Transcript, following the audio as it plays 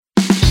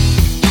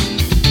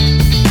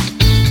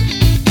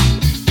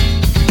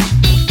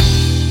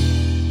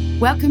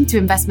Welcome to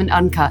Investment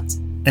Uncut.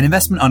 In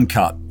Investment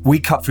Uncut, we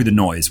cut through the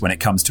noise when it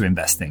comes to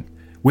investing.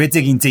 We're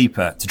digging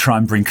deeper to try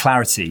and bring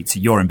clarity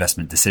to your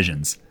investment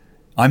decisions.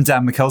 I'm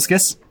Dan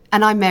Mikulskis.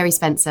 And I'm Mary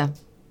Spencer.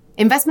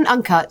 Investment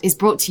Uncut is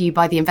brought to you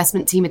by the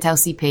investment team at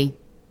LCP.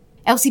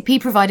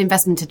 LCP provide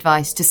investment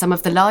advice to some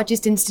of the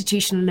largest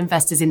institutional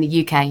investors in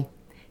the UK,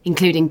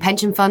 including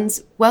pension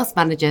funds, wealth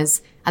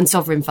managers, and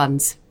sovereign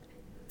funds.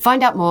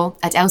 Find out more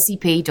at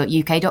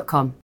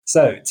lcp.uk.com.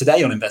 So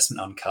today on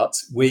Investment Uncut,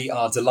 we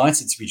are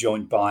delighted to be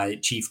joined by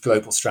Chief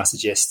Global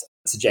Strategist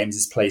at St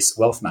James's Place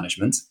Wealth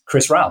Management,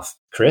 Chris Ralph.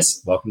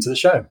 Chris, welcome to the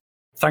show.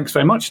 Thanks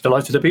very much.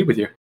 Delighted to be with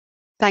you.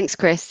 Thanks,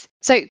 Chris.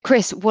 So,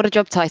 Chris, what a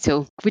job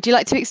title. Would you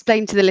like to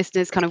explain to the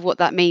listeners kind of what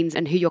that means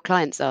and who your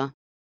clients are?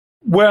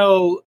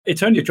 Well,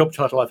 it's only a job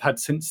title I've had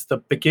since the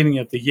beginning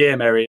of the year,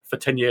 Mary. For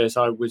 10 years,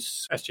 I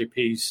was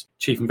SJP's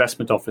Chief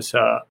Investment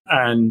Officer.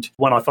 And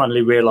when I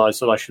finally realised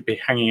that I should be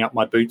hanging up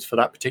my boots for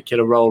that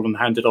particular role and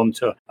hand it on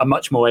to a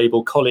much more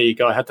able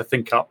colleague, I had to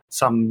think up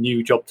some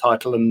new job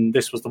title, and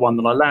this was the one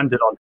that I landed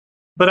on.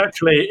 But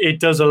actually, it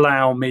does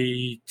allow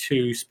me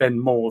to spend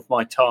more of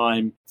my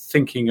time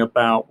thinking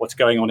about what's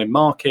going on in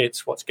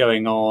markets, what's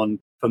going on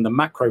from the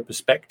macro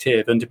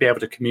perspective, and to be able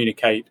to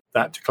communicate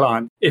that to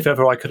clients. If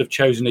ever I could have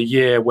chosen a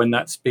year when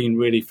that's been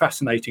really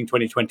fascinating,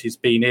 2020 has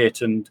been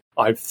it, and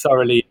I've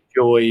thoroughly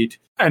enjoyed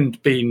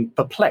and been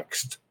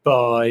perplexed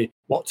by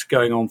what's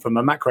going on from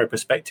a macro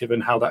perspective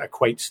and how that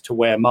equates to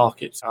where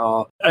markets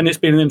are. And it's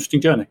been an interesting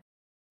journey.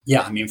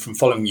 Yeah, I mean, from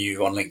following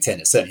you on LinkedIn,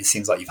 it certainly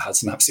seems like you've had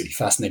some absolutely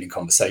fascinating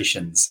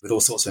conversations with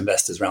all sorts of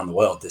investors around the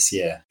world this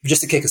year.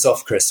 Just to kick us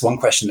off, Chris, one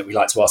question that we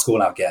like to ask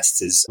all our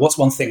guests is, what's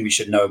one thing we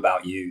should know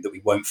about you that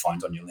we won't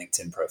find on your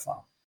LinkedIn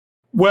profile?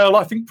 Well,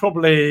 I think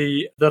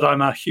probably that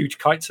I'm a huge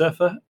kite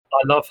surfer.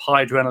 I love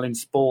high adrenaline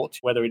sport,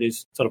 whether it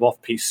is sort of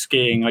off-piste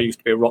skiing. I used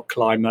to be a rock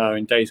climber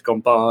in days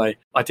gone by.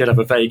 I did have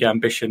a vague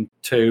ambition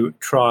to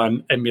try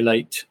and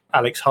emulate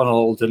Alex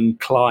Honnold and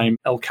climb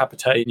El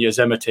Capote in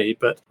Yosemite,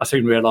 but I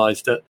soon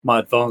realised at my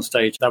advanced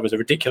stage that was a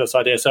ridiculous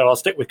idea, so I'll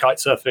stick with kite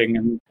surfing.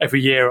 And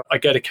every year I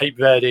go to Cape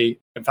Verde.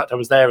 In fact, I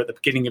was there at the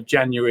beginning of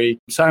January.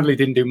 Sadly,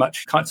 didn't do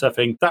much kite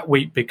surfing that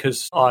week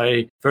because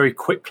I very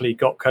quickly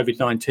got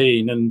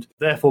COVID-19 and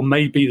therefore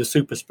may be the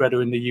super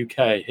spreader in the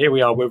UK. Here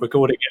we are, we're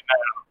recording it now.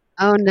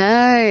 Oh,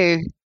 no.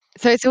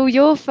 So it's all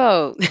your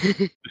fault.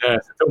 Yes,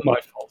 it's all my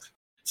fault.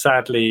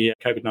 Sadly,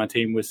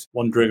 COVID-19 was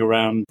wandering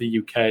around the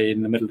UK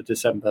in the middle of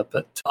December,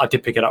 but I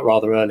did pick it up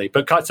rather early.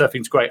 But kite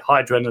surfing's great.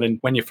 High adrenaline.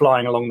 When you're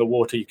flying along the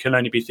water, you can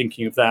only be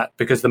thinking of that,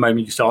 because the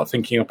moment you start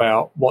thinking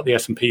about what the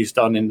S&P's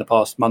done in the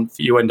past month,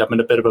 you end up in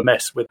a bit of a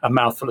mess with a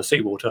mouthful of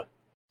seawater.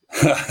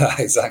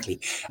 Exactly.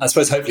 I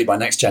suppose hopefully by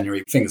next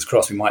January, fingers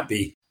crossed, we might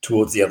be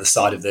towards the other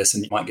side of this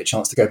and you might get a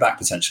chance to go back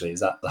potentially.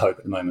 Is that the hope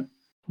at the moment?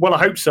 Well, I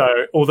hope so.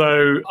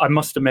 Although I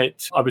must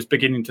admit, I was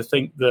beginning to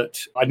think that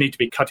I need to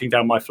be cutting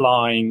down my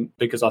flying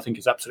because I think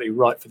it's absolutely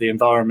right for the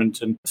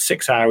environment. And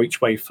 6-hour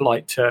each way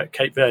flight to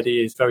Cape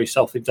Verde is very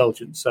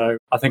self-indulgent. So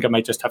I think I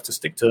may just have to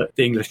stick to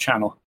the English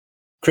Channel.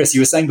 Chris,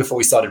 you were saying before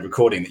we started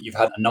recording that you've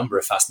had a number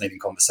of fascinating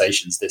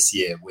conversations this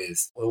year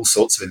with all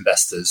sorts of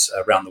investors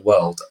around the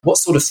world. What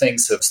sort of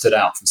things have stood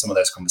out from some of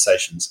those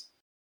conversations?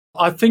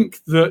 I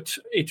think that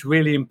it's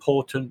really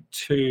important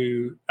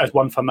to, as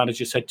one fund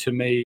manager said to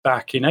me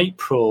back in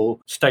April,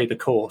 stay the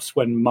course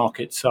when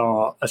markets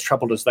are as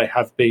troubled as they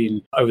have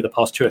been over the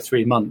past 2 or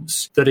 3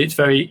 months, that it's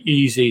very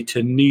easy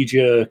to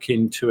knee-jerk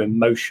into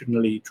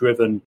emotionally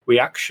driven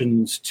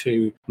reactions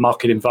to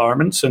market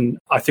environments. And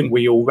I think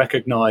we all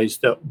recognise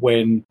that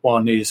when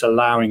one is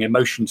allowing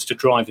emotions to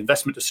drive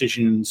investment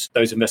decisions,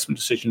 those investment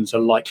decisions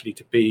are likely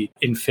to be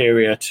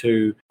inferior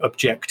to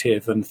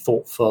objective and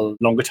thoughtful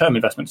longer-term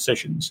investment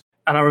decisions.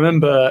 And I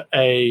remember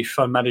a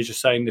fund manager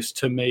saying this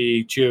to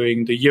me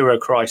during the Euro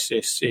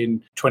crisis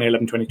in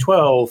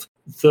 2011-2012,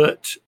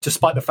 that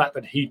despite the fact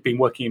that he'd been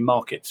working in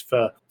markets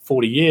for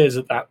 40 years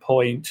at that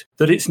point,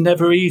 that it's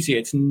never easy,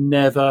 it's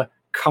never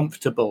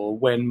comfortable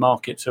when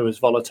markets are as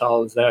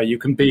volatile as they are. You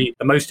can be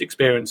the most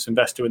experienced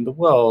investor in the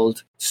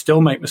world,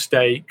 still make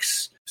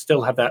mistakes,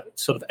 still have that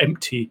sort of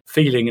empty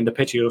feeling in the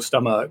pit of your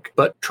stomach,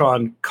 but try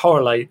and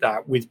correlate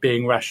that with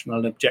being rational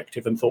and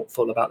objective and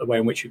thoughtful about the way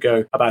in which you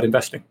go about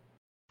investing.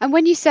 And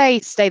when you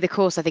say stay the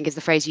course, I think is the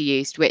phrase you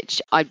used,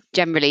 which I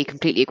generally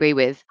completely agree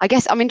with. I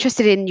guess I'm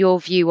interested in your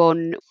view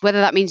on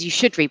whether that means you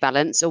should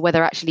rebalance or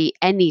whether actually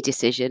any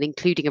decision,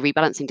 including a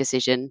rebalancing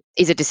decision,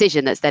 is a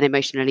decision that's then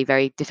emotionally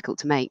very difficult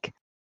to make.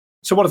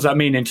 So what does that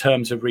mean in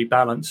terms of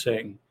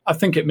rebalancing? I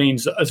think it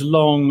means that as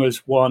long as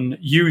one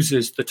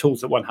uses the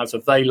tools that one has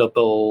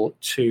available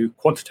to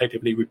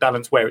quantitatively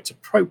rebalance where it's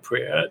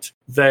appropriate,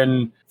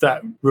 then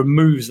that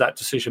removes that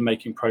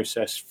decision-making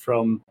process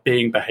from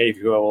being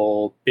behavioural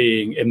or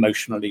being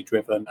emotionally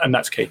driven. And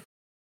that's key.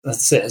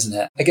 That's it, isn't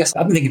it? I guess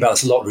I've been thinking about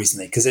this a lot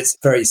recently because it's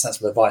very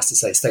sensible advice to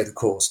say, stay the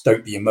course,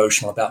 don't be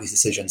emotional about these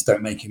decisions,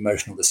 don't make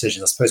emotional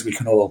decisions. I suppose we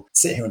can all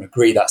sit here and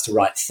agree that's the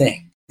right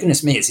thing.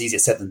 Goodness me, it's easier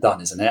said than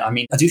done, isn't it? I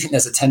mean, I do think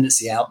there's a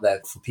tendency out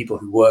there for people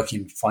who work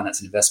in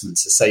finance and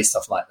investments to say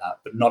stuff like that,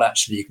 but not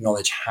actually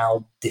acknowledge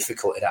how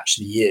difficult it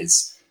actually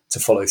is to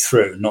follow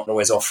through, not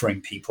always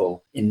offering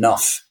people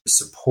enough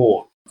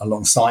support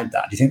alongside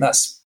that. Do you think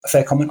that's a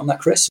fair comment on that,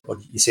 Chris, or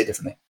do you see it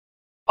differently?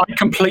 I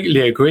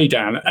completely agree,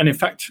 Dan. And in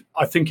fact,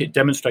 I think it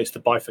demonstrates the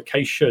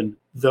bifurcation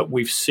that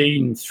we've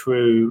seen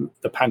through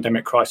the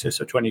pandemic crisis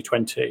of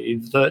 2020,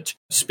 that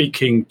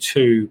speaking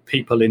to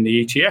people in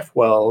the ETF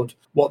world,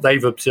 what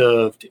they've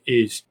observed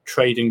is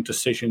trading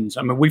decisions.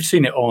 I mean, we've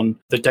seen it on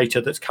the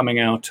data that's coming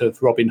out of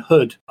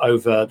Robinhood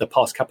over the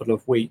past couple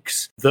of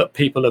weeks, that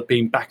people have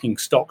been backing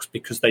stocks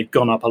because they've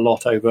gone up a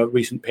lot over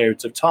recent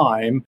periods of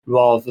time,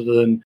 rather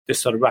than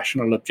this sort of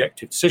rational,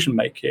 objective decision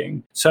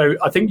making. So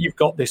I think you've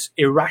got this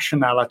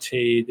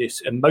irrationality,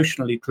 this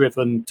emotionally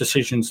driven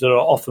decisions that are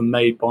often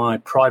made by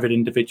private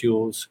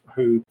individuals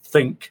who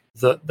think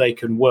that they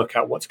can work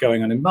out what's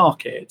going on in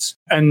markets.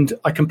 And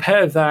I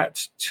compare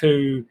that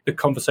to the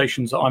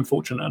conversations that I'm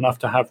fortunate enough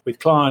to have with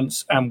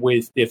clients and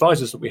with the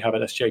advisors that we have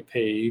at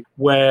SJP,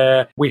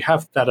 where we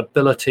have that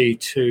ability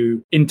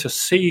to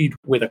intercede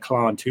with a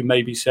client who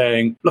may be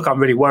saying, look, I'm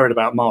really worried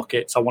about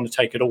markets. I want to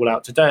take it all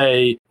out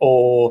today,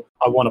 or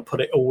I want to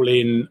put it all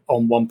in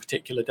on one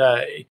particular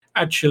day.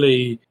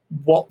 Actually,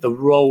 what the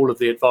role of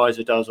the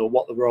advisor does, or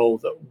what the role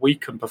that we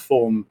can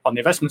perform on the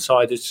investment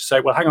side, is to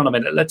say, well, hang on a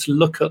minute, let's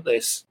look at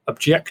this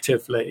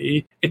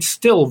objectively. It's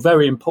still a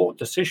very important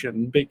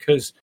decision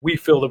because we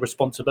feel the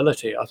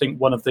responsibility. I think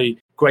one of the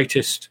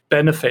greatest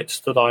benefits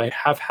that I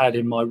have had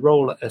in my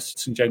role at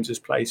St. James's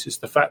Place is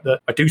the fact that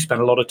I do spend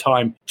a lot of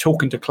time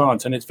talking to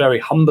clients, and it's very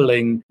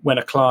humbling when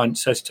a client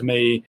says to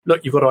me,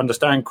 look, you've got to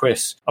understand,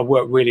 Chris, I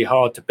worked really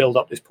hard to build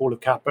up this pool of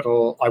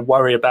capital. I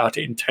worry about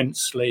it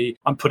intensely.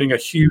 I'm putting a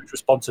huge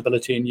responsibility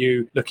in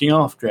you looking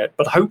after it.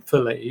 But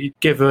hopefully,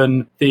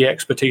 given the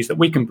expertise that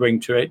we can bring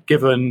to it,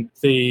 given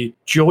the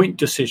joint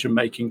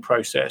decision-making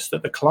process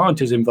that the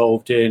client is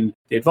involved in,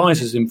 the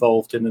advisor is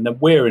involved in, and then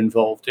we're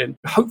involved in,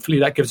 hopefully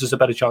that gives us a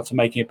better chance of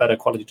making a better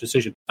quality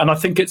decision. And I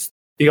think it's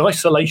the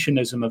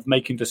isolationism of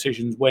making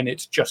decisions when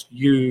it's just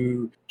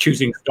you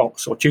choosing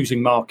stocks or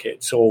choosing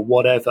markets or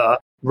whatever,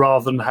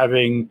 rather than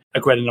having a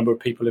greater number of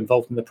people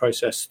involved in the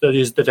process, that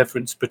is the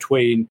difference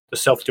between the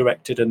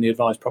self-directed and the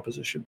advised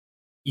proposition.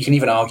 You can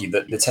even argue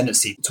that the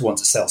tendency to want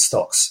to sell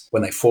stocks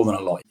when they've fallen a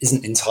lot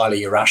isn't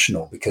entirely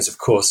irrational, because, of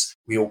course,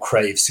 we all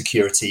crave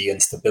security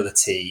and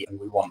stability, and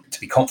we want to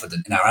be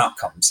confident in our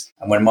outcomes.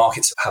 And when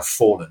markets have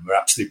fallen, we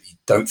absolutely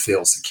don't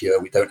feel secure,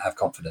 we don't have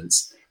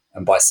confidence.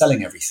 And by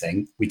selling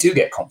everything, we do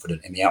get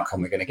confident in the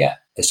outcome we're going to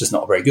get. It's just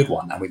not a very good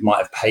one. And we might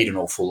have paid an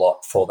awful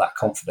lot for that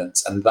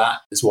confidence. And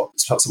that is what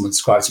someone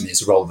described to me as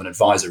the role of an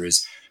advisor,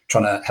 is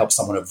trying to help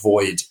someone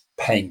avoid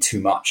paying too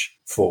much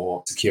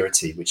for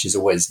security, which is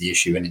always the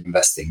issue in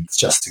investing. It's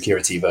just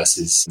security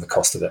versus the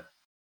cost of it.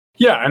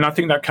 Yeah, and I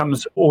think that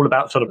comes all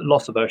about sort of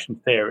loss aversion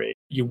theory.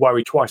 You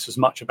worry twice as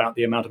much about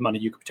the amount of money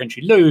you could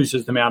potentially lose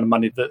as the amount of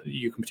money that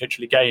you can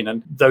potentially gain.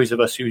 And those of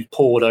us who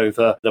pored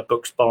over the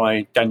books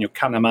by Daniel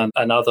Kahneman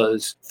and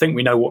others think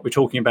we know what we're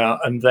talking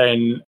about. And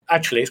then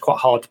actually it's quite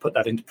hard to put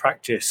that into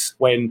practice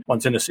when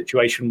one's in a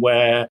situation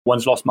where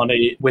one's lost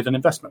money with an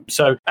investment.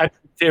 So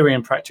theory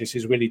and practice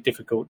is really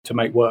difficult to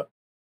make work.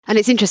 And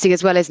it's interesting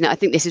as well, isn't it? I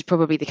think this is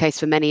probably the case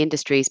for many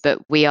industries, but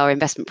we are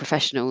investment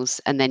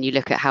professionals. And then you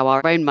look at how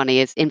our own money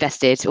is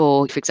invested.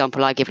 Or, for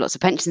example, I give lots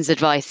of pensions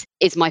advice.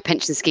 Is my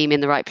pension scheme in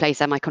the right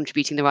place? Am I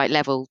contributing the right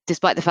level?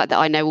 Despite the fact that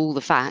I know all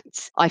the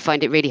facts, I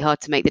find it really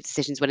hard to make the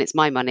decisions when it's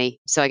my money.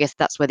 So I guess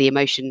that's where the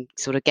emotion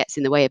sort of gets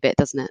in the way a bit,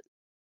 doesn't it?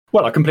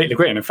 Well, I completely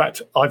agree. And in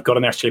fact, I've got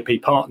an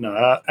SJP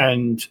partner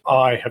and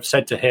I have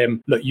said to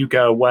him, look, you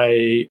go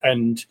away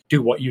and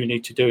do what you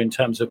need to do in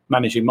terms of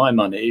managing my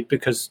money,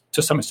 because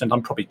to some extent,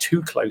 I'm probably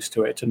too close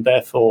to it. And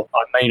therefore,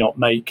 I may not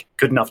make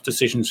good enough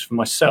decisions for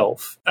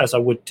myself as I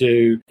would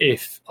do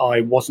if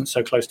I wasn't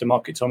so close to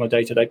markets on a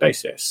day-to-day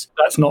basis.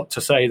 That's not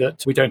to say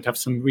that we don't have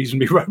some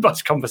reasonably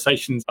robust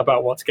conversations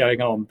about what's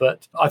going on.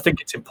 But I think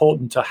it's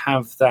important to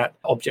have that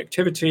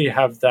objectivity,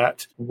 have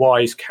that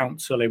wise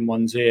counsel in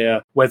one's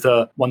ear,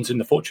 whether one's in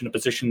the fortunate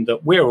position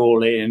that we're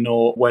all in,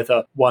 or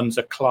whether one's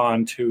a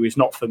client who is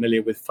not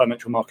familiar with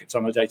financial markets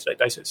on a day-to-day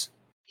basis.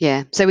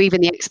 Yeah, so even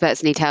the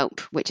experts need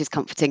help, which is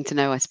comforting to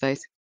know, I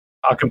suppose.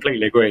 I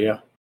completely agree, yeah.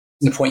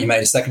 The point you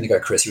made a second ago,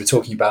 Chris, you were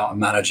talking about a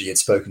manager you had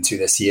spoken to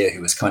this year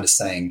who was kind of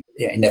saying,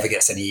 yeah, it never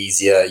gets any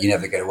easier. You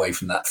never get away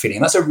from that feeling.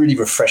 And that's a really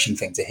refreshing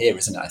thing to hear,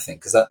 isn't it, I think?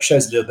 Because that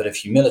shows a little bit of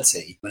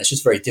humility. And it's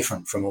just very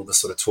different from all the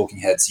sort of talking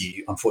heads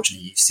you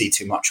see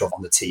too much of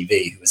on the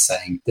TV, who are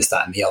saying this,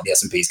 that, and the other. The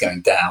S&P is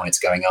going down, it's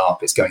going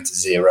up, it's going to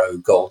zero,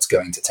 gold's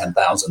going to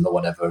 10,000 or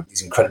whatever.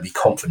 These incredibly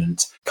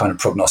confident kind of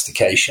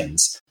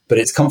prognostications. But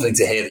it's comforting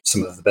to hear that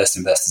some of the best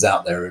investors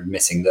out there are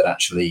admitting that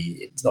actually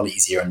it's not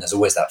easier, and there's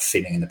always that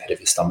feeling in the pit of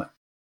your stomach.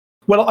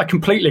 Well, I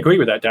completely agree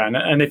with that, Dan.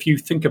 And if you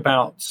think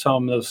about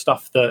some of the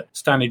stuff that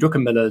Stanley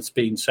Druckenmiller's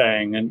been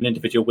saying, an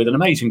individual with an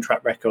amazing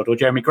track record, or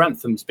Jeremy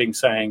Grantham's been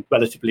saying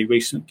relatively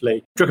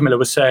recently, Druckenmiller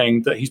was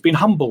saying that he's been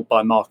humbled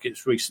by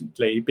markets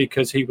recently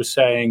because he was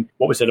saying,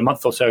 what was it, a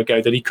month or so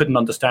ago, that he couldn't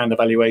understand the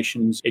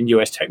valuations in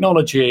US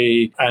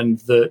technology and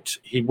that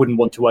he wouldn't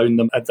want to own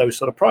them at those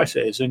sort of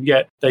prices. And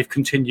yet they've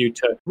continued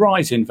to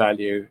rise in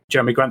value.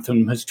 Jeremy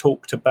Grantham has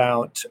talked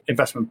about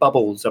investment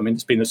bubbles. I mean,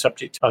 it's been the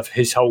subject of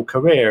his whole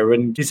career,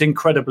 and he's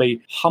incredibly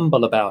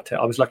humble about it.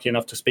 I was lucky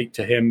enough to speak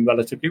to him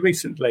relatively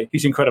recently.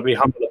 He's incredibly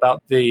humble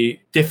about the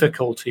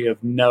difficulty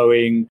of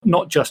knowing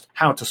not just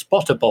how to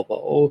spot a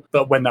bubble,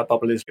 but when that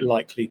bubble is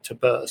likely to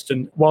burst.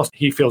 And whilst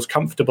he feels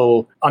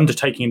comfortable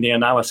undertaking the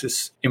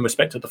analysis in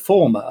respect of the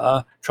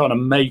former, trying to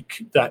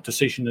make that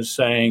decision as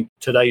saying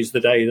today's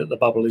the day that the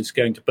bubble is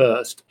going to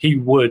burst, he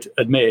would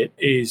admit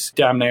is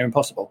damn near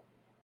impossible.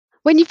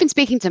 When you've been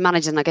speaking to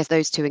managers, and I guess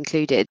those two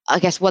included, I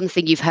guess one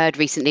thing you've heard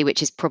recently,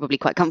 which is probably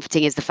quite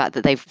comforting, is the fact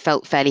that they've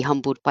felt fairly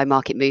humbled by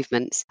market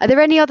movements. Are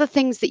there any other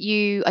things that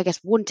you, I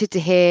guess, wanted to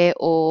hear,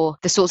 or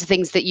the sorts of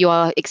things that you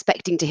are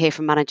expecting to hear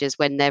from managers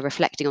when they're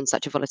reflecting on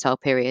such a volatile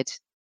period?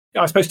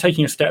 I suppose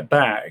taking a step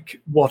back,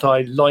 what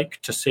I like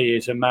to see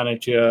is a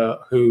manager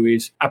who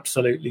is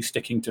absolutely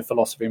sticking to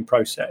philosophy and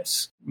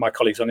process. My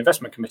colleagues on the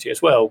investment committee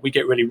as well, we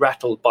get really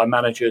rattled by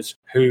managers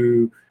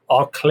who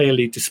are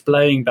clearly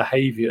displaying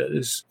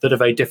behaviours that are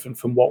very different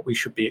from what we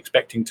should be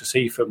expecting to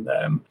see from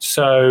them.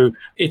 So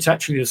it's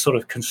actually the sort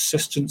of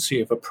consistency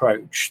of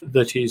approach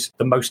that is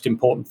the most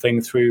important thing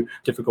through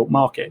difficult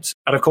markets.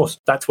 And of course,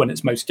 that's when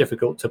it's most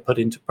difficult to put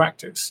into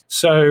practice.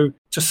 So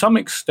to some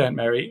extent,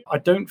 Mary, I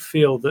don't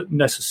feel that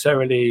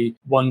necessarily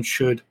one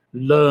should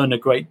learn a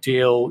great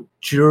deal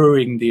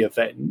during the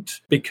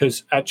event,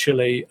 because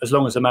actually, as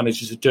long as the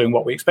managers are doing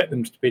what we expect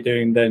them to be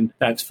doing, then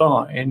that's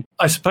fine.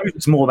 I suppose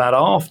it's more about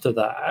after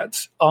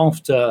that,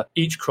 after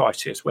each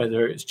crisis,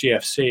 whether it's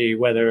GFC,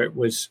 whether it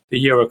was the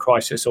Euro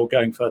crisis or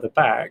going further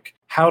back,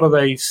 how do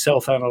they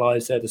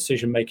self-analyze their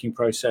decision-making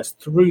process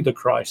through the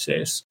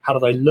crisis? How do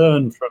they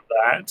learn from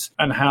that?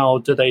 And how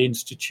do they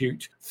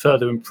institute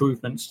further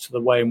improvements to the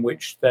way in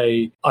which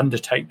they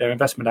undertake their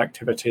investment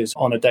activities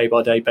on a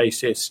day-by-day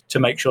basis to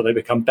make sure they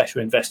become better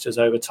investors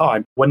over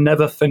time? One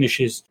never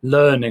finishes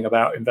learning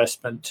about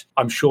investment.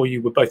 I'm sure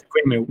you would both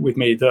agree with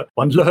me that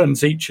one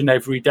learns each and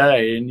every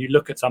day, and you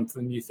look at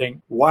something and you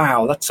think,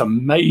 wow, that's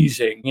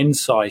amazing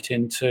insight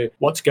into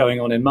what's going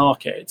on in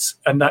markets.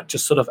 And that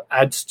just sort of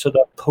adds to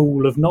the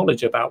pool of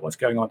knowledge about what's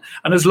going on.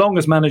 And as long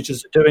as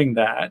managers are doing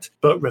that,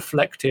 but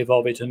reflective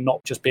of it and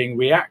not just being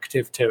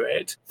reactive to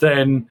it,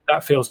 then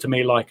that feels to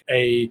me like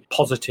a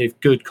positive,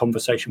 good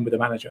conversation with a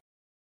manager.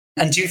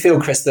 And do you feel,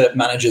 Chris, that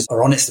managers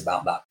are honest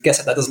about that? I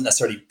guess that doesn't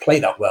necessarily play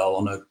that well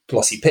on a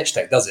glossy pitch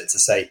deck, does it? To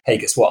say, hey,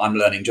 guess what? I'm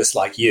learning just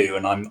like you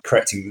and I'm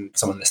correcting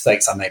some of the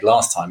mistakes I made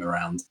last time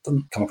around.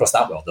 Doesn't come across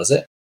that well, does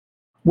it?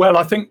 Well,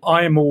 I think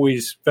I am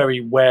always very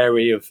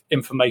wary of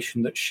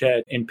information that's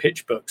shared in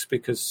pitch books,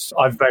 because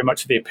I'm very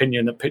much of the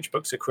opinion that pitch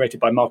books are created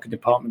by market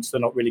departments.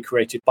 They're not really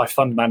created by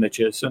fund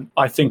managers. And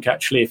I think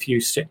actually if you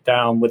sit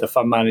down with a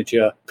fund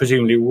manager,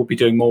 presumably we'll be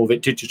doing more of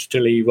it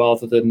digitally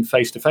rather than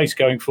face-to-face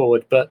going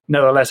forward. But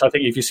nevertheless, I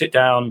think if you sit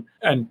down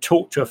and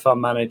talk to a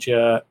fund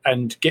manager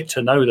and get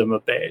to know them a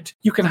bit,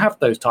 you can have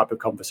those type of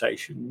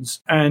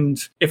conversations. And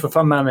if a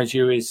fund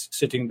manager is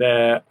sitting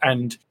there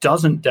and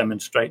doesn't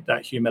demonstrate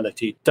that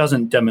humility,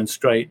 doesn't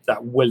demonstrate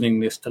that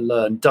willingness to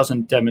learn,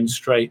 doesn't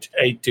demonstrate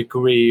a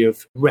degree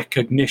of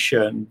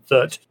recognition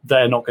that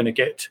they're not going to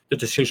get the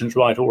decisions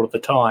right all of the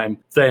time,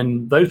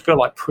 then those feel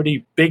like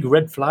pretty big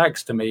red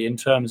flags to me in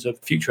terms of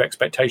future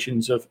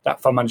expectations of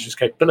that fund manager's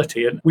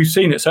capability. And we've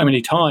seen it so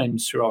many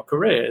times through our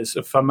careers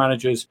of fund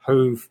managers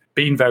who've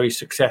been very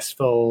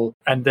successful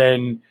and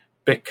then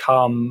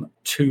become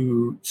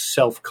too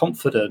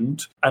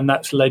self-confident, and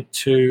that's led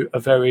to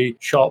a very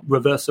sharp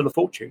reversal of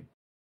fortune.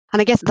 And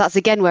I guess that's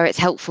again where it's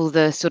helpful,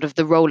 the sort of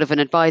the role of an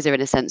advisor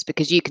in a sense,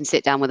 because you can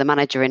sit down with a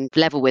manager and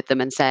level with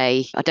them and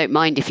say, I don't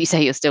mind if you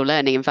say you're still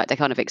learning. In fact, I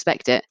kind of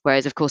expect it.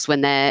 Whereas, of course,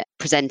 when they're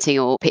presenting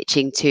or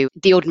pitching to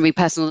the ordinary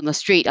person on the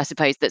street, I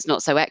suppose, that's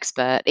not so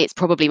expert, it's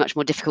probably much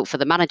more difficult for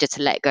the manager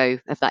to let go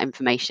of that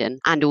information.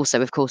 And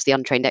also, of course, the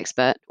untrained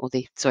expert or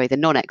the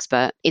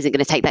non-expert isn't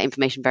going to take that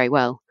information very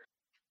well.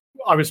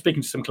 I was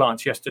speaking to some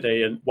clients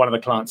yesterday, and one of the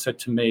clients said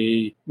to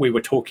me, we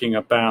were talking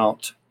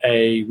about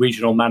a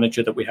regional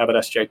manager that we have at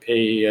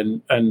SJP,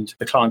 and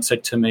the client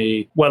said to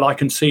me, well, I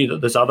can see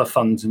that there's other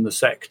funds in the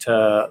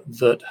sector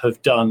that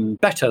have done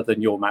better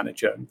than your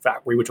manager. In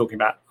fact, we were talking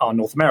about our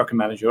North American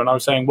manager, and I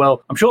was saying,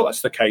 well, I'm sure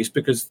that's the case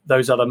because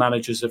those other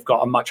managers have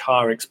got a much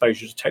higher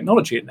exposure to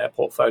technology in their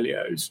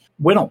portfolios.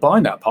 We're not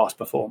buying that past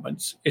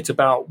performance. It's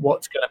about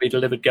what's going to be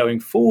delivered going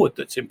forward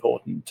that's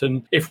important.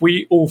 And if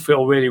we all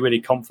feel really, really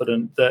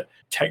confident that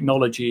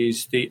technology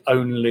is the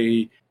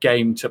only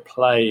game to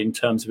play in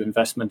terms of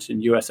investment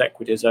in US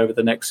equities over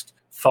the next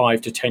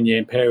 5 to 10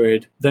 year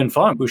period, then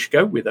fine, we should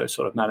go with those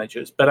sort of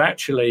managers. But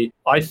actually,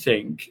 I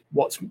think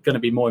what's going to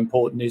be more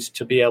important is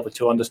to be able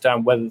to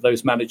understand whether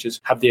those managers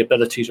have the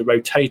ability to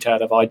rotate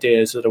out of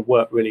ideas that have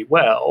worked really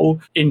well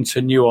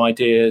into new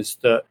ideas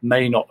that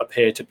may not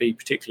appear to be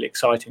particularly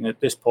exciting at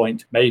this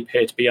point, may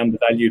appear to be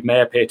undervalued,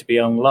 may appear to be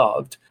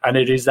unloved. And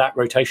it is that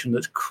rotation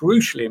that's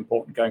crucially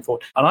important going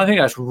forward. And I think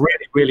that's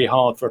really, really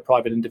hard for a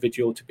private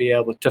individual to be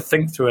able to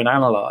think through and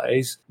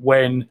analyze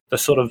when the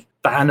sort of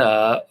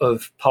banner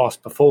of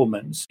past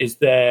performance is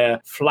there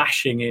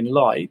flashing in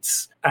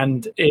lights.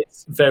 And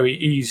it's very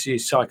easy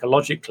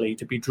psychologically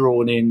to be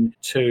drawn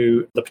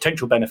into the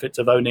potential benefits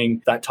of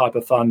owning that type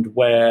of fund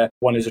where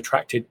one is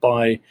attracted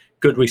by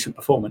good recent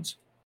performance.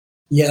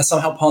 Yeah,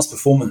 somehow past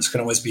performance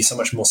can always be so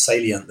much more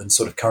salient than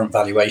sort of current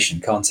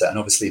valuation, can't it? And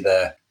obviously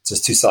they're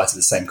just two sides of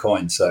the same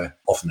coin. So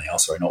often they are,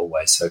 sorry, not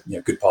always. So,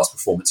 good past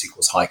performance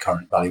equals high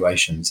current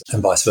valuations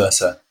and vice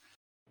versa.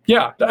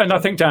 Yeah, and I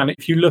think, Dan,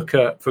 if you look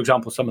at, for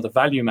example, some of the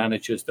value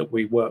managers that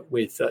we work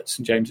with at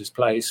St James's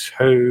Place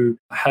who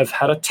have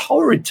had a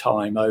torrid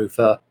time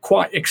over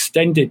quite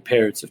extended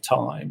periods of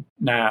time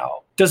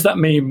now, does that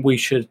mean we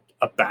should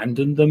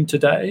abandon them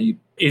today?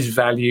 Is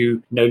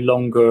value no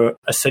longer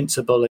a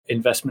sensible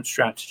investment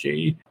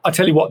strategy? I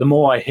tell you what, the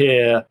more I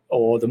hear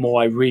or the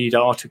more I read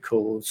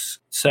articles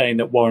saying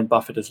that Warren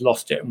Buffett has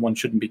lost it and one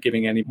shouldn't be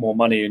giving any more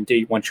money,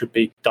 indeed one should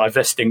be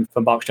divesting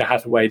from Berkshire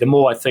Hathaway, the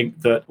more I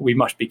think that we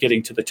must be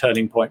getting to the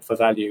turning point for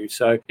value.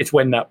 So it's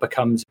when that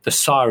becomes the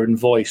siren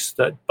voice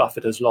that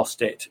Buffett has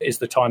lost it is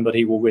the time that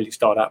he will really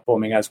start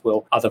outperforming, as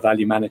will other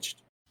value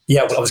managed.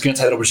 Yeah, well, I was going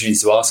to take the opportunity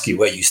to ask you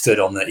where you stood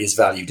on the is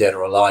value dead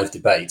or alive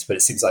debate, but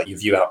it seems like you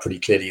view out pretty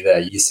clearly there.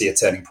 You see a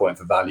turning point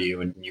for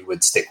value and you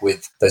would stick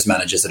with those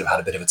managers that have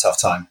had a bit of a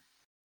tough time.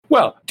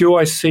 Well, do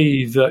I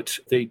see that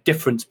the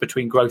difference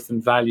between growth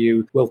and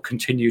value will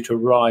continue to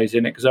rise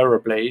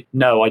inexorably?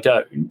 No, I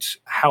don't.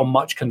 How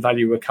much can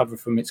value recover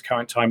from its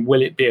current time?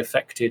 Will it be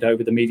affected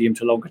over the medium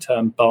to longer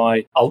term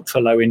by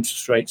ultra low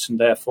interest rates and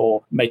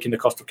therefore making the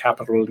cost of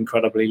capital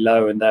incredibly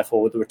low and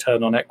therefore the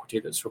return on equity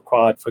that's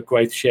required for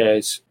growth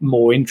shares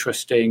more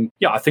interesting?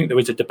 Yeah, I think there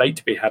is a debate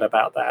to be had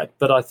about that,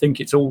 but I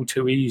think it's all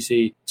too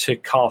easy to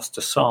cast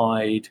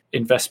aside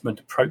investment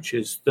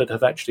approaches that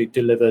have actually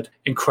delivered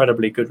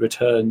incredibly good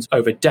returns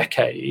over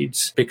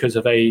decades because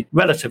of a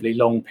relatively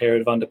long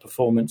period of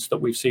underperformance that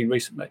we've seen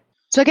recently.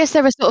 So I guess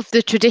there are sort of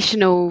the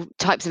traditional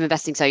types of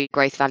investing, so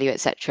growth, value,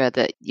 etc.,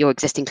 that your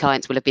existing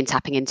clients will have been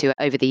tapping into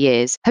over the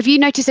years. Have you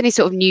noticed any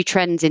sort of new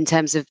trends in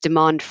terms of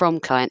demand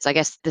from clients? I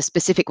guess the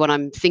specific one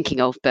I'm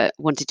thinking of, but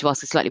wanted to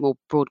ask a slightly more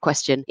broad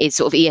question, is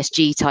sort of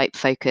ESG type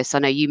focus. I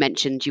know you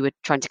mentioned you were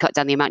trying to cut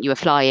down the amount you were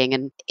flying,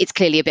 and it's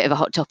clearly a bit of a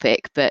hot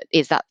topic, but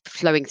is that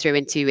flowing through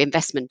into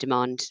investment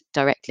demand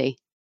directly?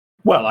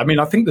 Well, I mean,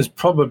 I think there's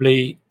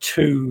probably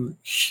two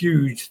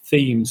huge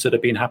themes that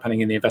have been happening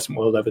in the investment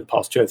world over the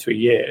past 2 or 3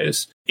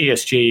 years.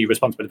 ESG,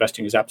 responsible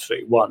investing, is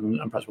absolutely one,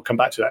 and perhaps we'll come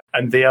back to that.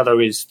 And the other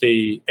is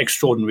the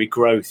extraordinary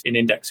growth in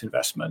index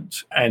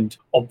investment. And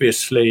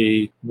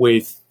obviously,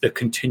 with the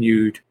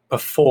continued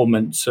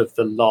performance of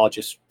the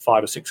largest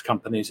 5 or 6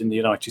 companies in the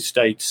United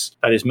States,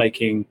 that is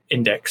making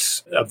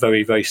index a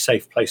very, very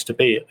safe place to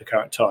be at the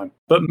current time.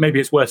 But maybe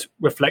it's worth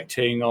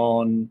reflecting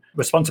on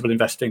responsible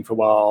investing for a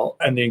while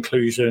and the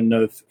inclusion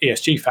of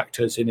ESG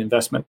factors in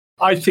investment.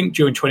 I think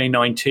during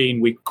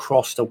 2019, we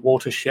crossed a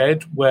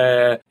watershed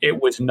where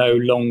it was no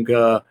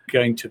longer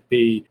going to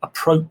be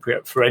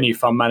appropriate for any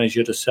fund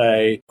manager to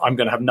say, I'm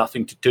going to have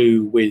nothing to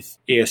do with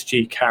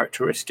ESG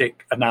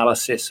characteristic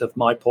analysis of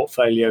my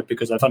portfolio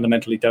because I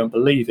fundamentally don't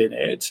believe in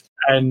it.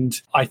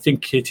 And I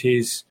think it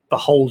is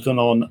beholden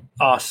on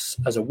us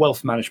as a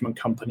wealth management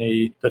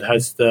company that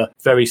has the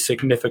very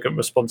significant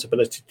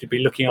responsibility to be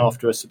looking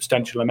after a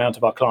substantial amount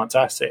of our clients'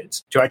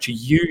 assets, to actually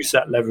use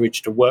that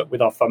leverage to work with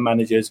our fund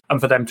managers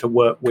and for them to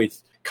work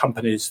with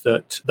companies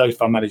that those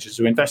fund managers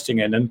are investing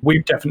in. And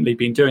we've definitely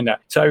been doing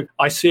that. So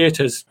I see it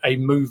as a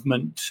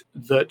movement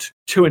that,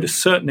 to a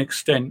certain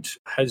extent,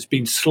 has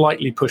been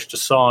slightly pushed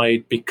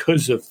aside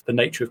because of the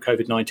nature of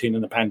COVID-19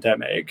 and the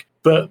pandemic.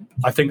 But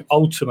I think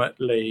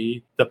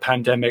ultimately the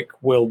pandemic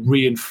will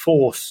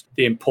reinforce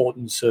the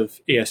importance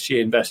of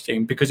ESG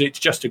investing because it's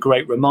just a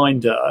great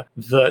reminder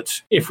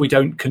that if we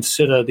don't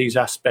consider these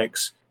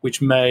aspects,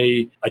 which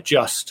may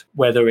adjust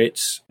whether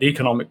it's the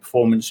economic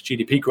performance,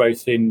 GDP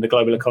growth in the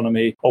global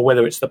economy, or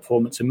whether it's the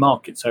performance in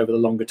markets over the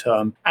longer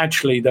term,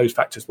 actually those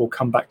factors will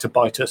come back to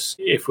bite us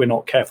if we're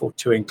not careful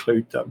to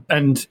include them.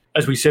 And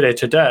as we sit here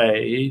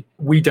today,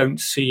 we don't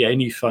see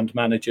any fund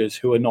managers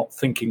who are not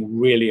thinking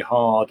really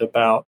hard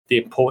about the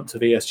importance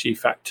of ESG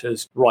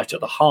factors right at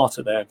the heart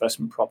of their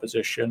investment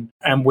proposition.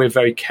 And we're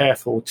very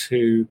careful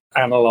to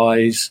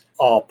analyse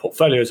our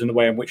portfolios and the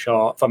way in which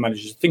our fund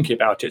managers are thinking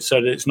about it so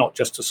that it's not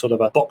just a sort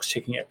of a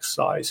box-ticking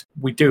exercise.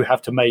 We do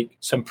have to make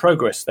some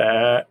progress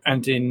there.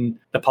 And in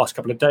the past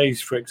couple of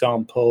days, for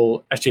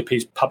example,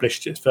 SJP's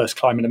published its first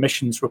climate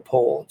emissions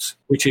report,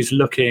 which is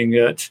looking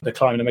at the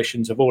climate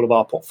emissions of all of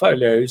our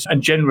portfolios is.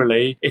 And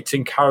generally, it's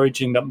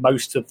encouraging that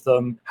most of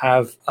them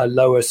have a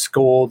lower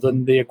score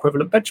than the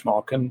equivalent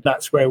benchmark. And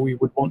that's where we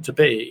would want to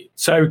be.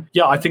 So,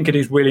 yeah, I think it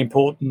is really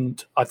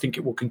important. I think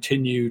it will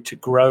continue to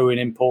grow in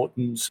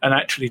importance. And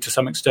actually, to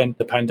some extent,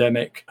 the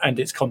pandemic and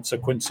its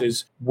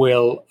consequences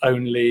will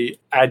only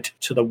add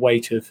to the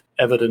weight of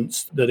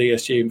evidence that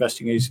ESG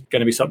investing is going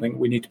to be something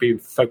we need to be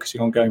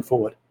focusing on going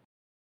forward.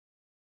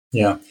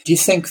 Yeah. Do you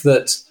think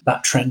that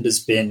that trend has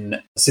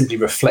been simply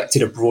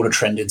reflected a broader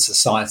trend in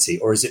society,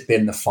 or has it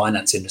been the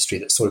finance industry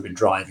that's sort of been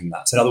driving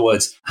that? So in other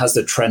words, has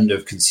the trend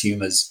of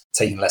consumers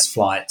taking less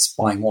flights,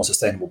 buying more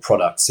sustainable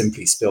products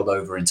simply spilled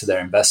over into their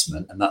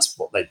investment, and that's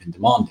what they've been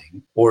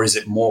demanding? Or is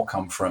it more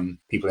come from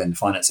people in the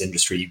finance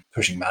industry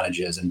pushing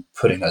managers and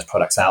putting those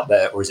products out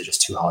there? Or is it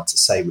just too hard to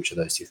say which of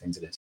those two things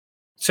it is?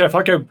 So if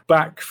I go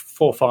back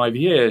 4 or 5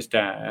 years,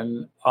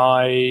 Dan,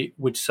 I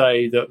would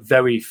say that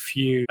very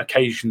few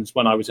occasions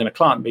when I was in a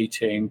client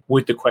meeting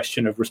would the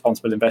question of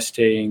responsible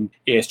investing,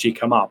 ESG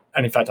come up.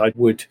 And in fact, I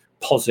would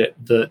posit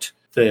that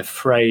the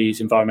phrase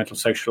environmental,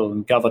 social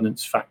and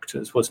governance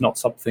factors was not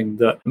something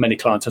that many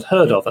clients had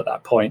heard of at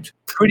that point.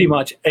 Pretty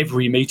much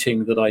every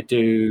meeting that I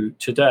do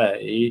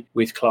today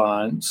with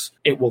clients,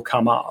 it will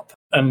come up.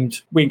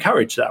 And we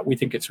encourage that. We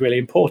think it's really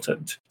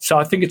important. So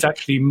I think it's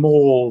actually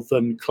more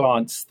than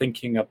clients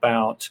thinking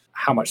about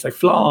how much they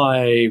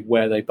fly,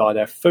 where they buy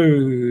their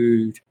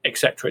food, et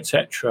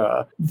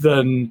cetera,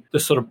 than the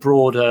sort of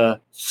broader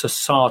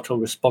societal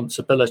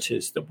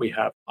responsibilities that we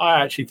have.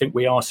 I actually think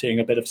we are seeing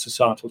a bit of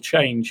societal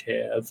change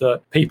here,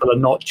 that people are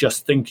not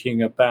just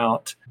thinking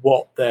about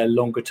what their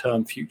longer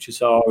term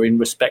futures are in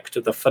respect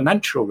of the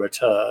financial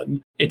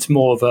return. It's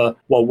more of a,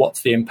 well,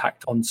 what's the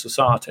impact on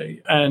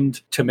society? And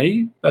to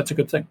me, that's a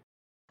good thing.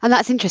 And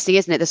that's interesting,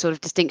 isn't it? The sort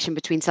of distinction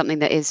between something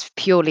that is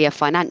purely a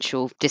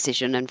financial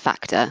decision and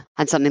factor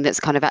and something that's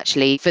kind of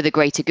actually for the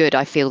greater good.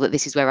 I feel that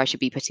this is where I should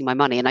be putting my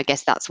money. And I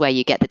guess that's where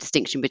you get the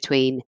distinction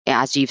between,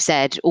 as you've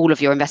said, all of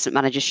your investment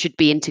managers should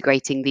be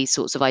integrating these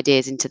sorts of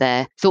ideas into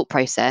their thought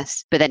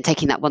process. But then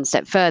taking that one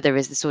step further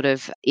is the sort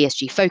of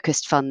ESG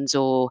focused funds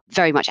or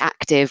very much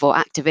active or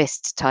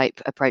activist type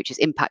approaches,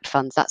 impact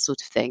funds, that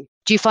sort of thing.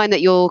 Do you find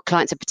that your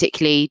clients are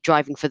particularly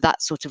driving for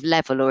that sort of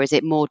level, or is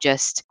it more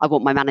just, I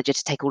want my manager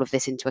to take all of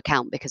this into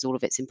account because all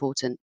of it's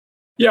important?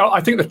 Yeah,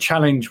 I think the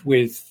challenge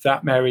with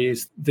that, Mary,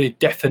 is the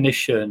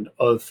definition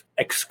of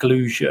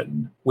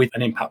exclusion with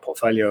an impact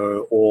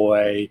portfolio or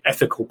a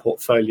ethical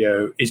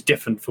portfolio is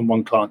different from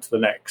one client to the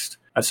next.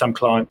 As some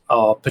clients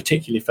are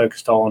particularly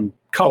focused on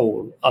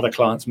coal, other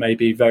clients may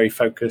be very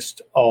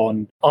focused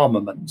on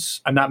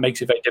armaments. And that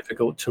makes it very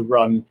difficult to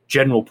run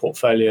general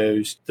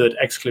portfolios that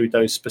exclude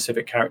those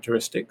specific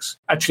characteristics.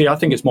 Actually, I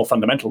think it's more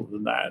fundamental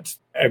than that.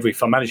 Every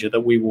fund manager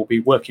that we will be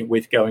working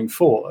with going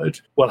forward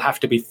will have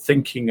to be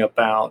thinking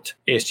about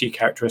ESG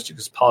characteristics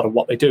as part of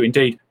what they do.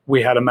 Indeed,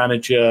 we had a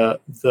manager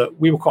that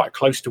we were quite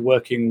close to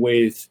working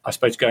with, I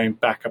suppose going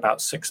back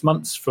about 6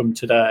 months from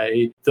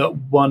today, that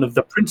one of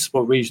the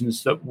principal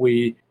reasons that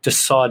we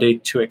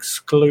decided to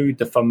exclude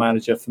the fund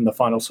manager from the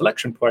final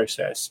selection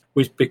process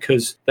was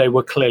because they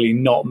were clearly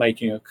not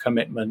making a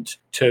commitment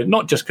to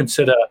not just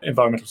consider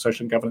environmental,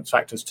 social and governance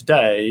factors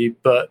today,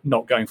 but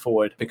not going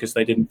forward because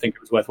they didn't think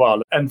it was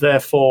worthwhile. And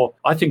therefore,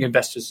 I think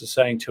investors are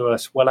saying to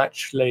us, well,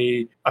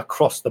 actually,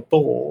 across the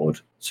board,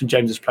 St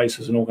James's Place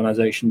as an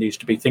organisation needs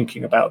to be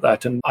thinking about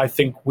that. And I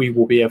think we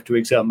will be able to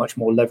exert much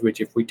more leverage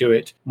if we do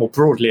it more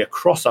broadly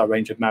across our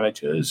range of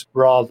managers,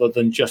 rather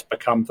than just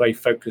become very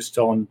focused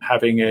on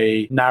having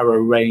a narrow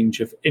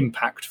range of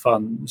impact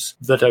funds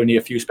that only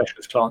a few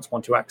specialist clients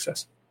want to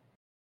access.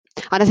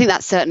 And I think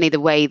that's certainly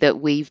the way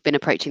that we've been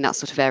approaching that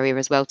sort of area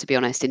as well, to be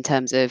honest, in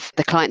terms of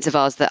the clients of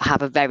ours that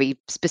have a very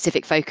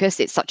specific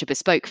focus. It's such a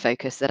bespoke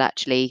focus that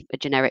actually a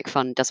generic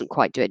fund doesn't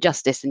quite do it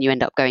justice, and you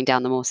end up going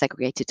down the more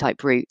segregated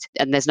type route.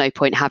 And there's no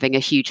point having a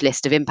huge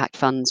list of impact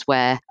funds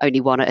where only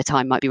one at a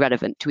time might be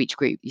relevant to each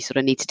group. You sort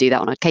of need to do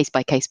that on a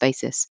case-by-case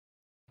basis.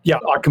 Yeah,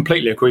 I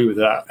completely agree with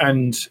that.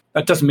 And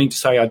that doesn't mean to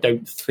say I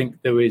don't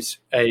think there is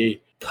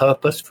a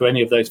purpose for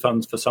any of those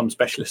funds for some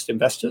specialist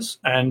investors.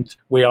 And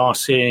we are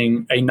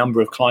seeing a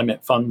number of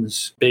climate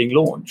funds being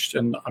launched,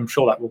 and I'm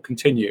sure that will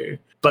continue.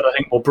 But I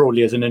think more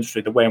broadly as an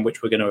industry, the way in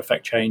which we're going to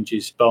affect change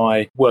is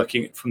by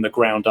working from the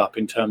ground up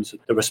in terms of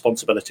the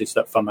responsibilities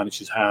that fund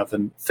managers have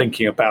and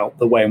thinking about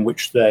the way in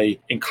which they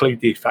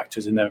include these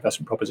factors in their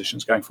investment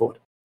propositions going forward.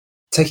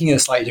 Taking a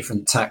slightly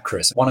different tack,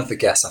 Chris, one of the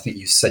guests I think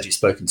you said you've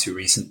spoken to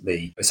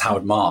recently was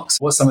Howard Marks.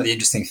 What are some of the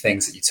interesting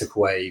things that you took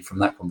away from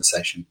that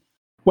conversation?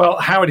 Well,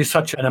 Howard is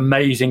such an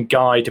amazing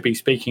guy to be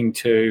speaking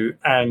to,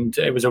 and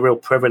it was a real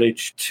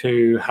privilege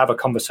to have a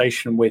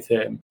conversation with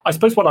him. I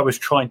suppose what I was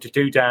trying to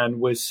do, Dan,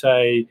 was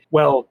say,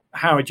 well,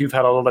 Howard, you've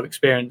had a lot of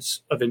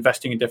experience of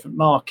investing in different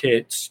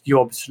markets. You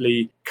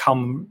obviously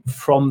come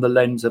from the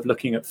lens of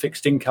looking at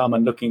fixed income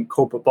and looking at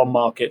corporate bond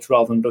markets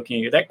rather than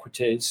looking at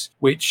equities,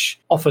 which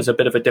offers a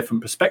bit of a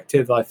different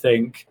perspective, I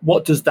think.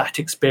 What does that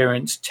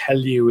experience tell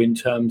you in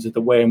terms of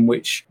the way in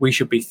which we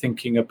should be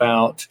thinking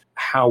about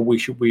how we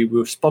should be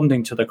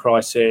responding to the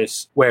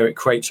crisis, where it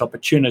creates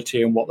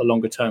opportunity and what the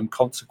longer term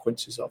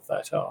consequences of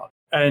that are?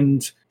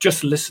 And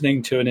just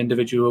listening to an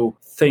individual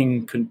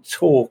think and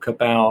talk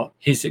about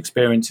his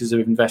experiences of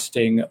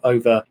investing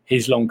over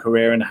his long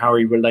career and how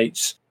he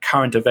relates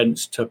current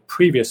events to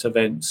previous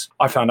events,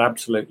 I found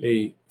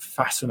absolutely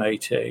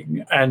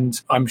fascinating.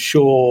 And I'm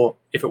sure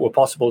if it were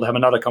possible to have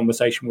another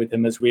conversation with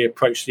him as we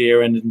approach the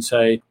year end and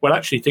say, well,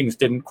 actually, things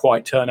didn't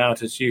quite turn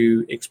out as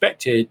you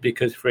expected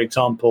because, for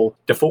example,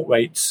 default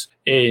rates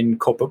in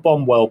corporate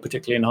bond world,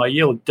 particularly in high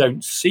yield,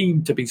 don't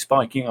seem to be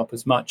spiking up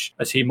as much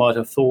as he might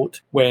have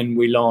thought when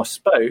we last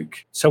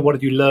spoke. So what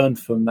did you learn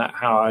from that,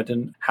 Howard?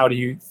 And how do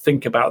you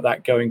think about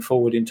that going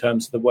forward in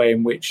terms of the way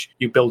in which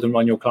you build and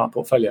run your client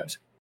portfolios?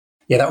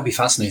 Yeah, that would be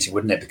fascinating,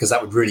 wouldn't it? Because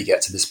that would really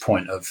get to this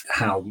point of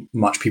how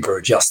much people are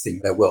adjusting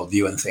their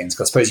worldview and things.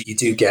 Because I suppose you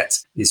do get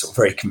these sort of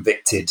very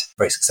convicted,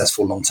 very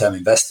successful long-term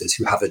investors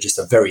who have just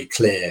a very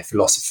clear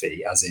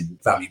philosophy, as in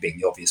value being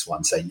the obvious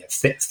one, saying,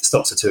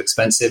 stocks are too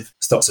expensive,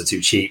 stocks are too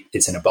cheap,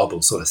 it's in a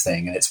bubble sort of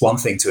thing. And it's one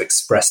thing to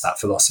express that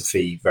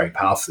philosophy very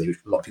powerfully, which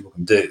a lot of people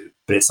can do.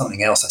 But it's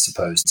something else, I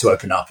suppose, to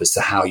open up as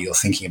to how you're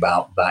thinking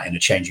about that in a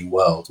changing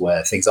world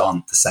where things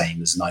aren't the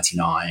same as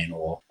 99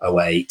 or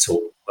 08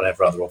 or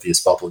whatever other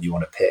obvious bubble you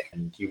want to pick.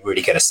 And you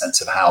really get a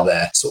sense of how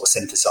they're sort of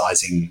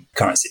synthesizing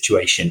current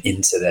situation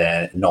into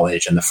their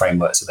knowledge and the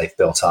frameworks that they've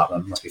built up.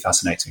 That must be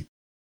fascinating.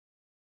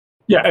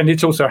 Yeah, and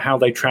it's also how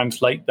they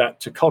translate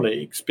that to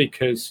colleagues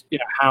because,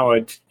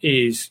 Howard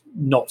is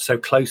not so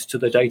close to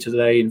the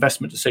day-to-day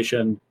investment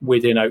decision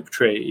within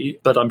Oaktree,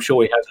 but I'm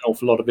sure he has an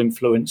awful lot of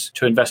influence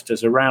to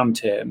investors around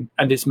him.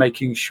 And it's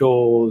making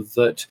sure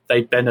that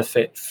they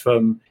benefit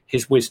from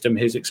his wisdom,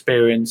 his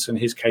experience, and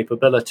his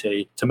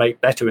capability to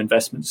make better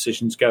investment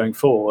decisions going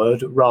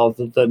forward,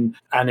 rather than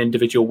an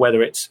individual,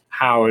 whether it's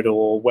Howard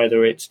or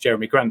whether it's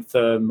Jeremy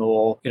Grantham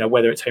or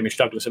whether it's Hamish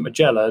Douglas at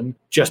Magellan,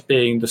 just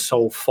being the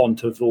sole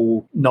font of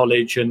all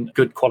knowledge and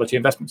good quality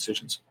investment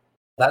decisions.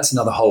 That's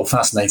another whole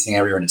fascinating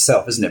area in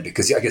itself, isn't it?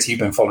 Because I guess you've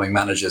been following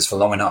managers for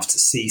long enough to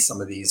see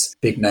some of these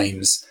big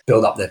names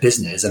build up their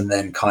business and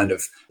then kind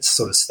of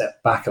sort of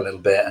step back a little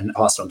bit and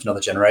pass it on to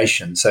another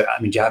generation. So,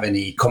 do you have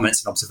any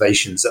comments and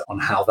observations on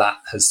how that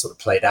has sort of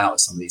played out at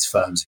some of these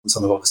firms?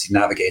 Some have obviously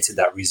navigated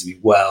that reasonably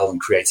well and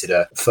created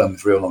a firm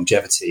with real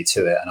longevity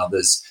to it, and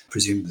others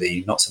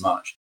presumably not so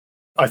much.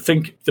 I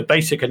think the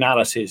basic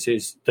analysis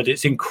is that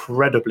it's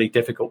incredibly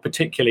difficult,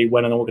 particularly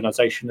when an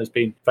organization has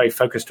been very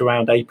focused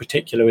around a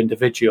particular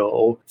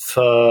individual,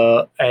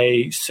 for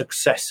a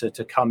successor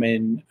to come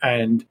in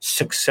and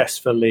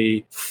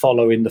successfully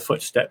follow in the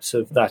footsteps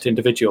of that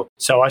individual.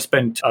 So I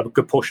spent a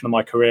good portion of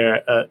my career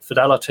at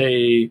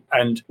Fidelity,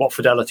 and what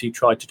Fidelity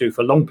tried to do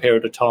for a long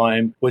period of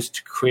time was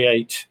to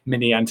create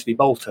mini Anthony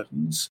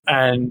Boltons.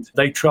 And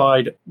they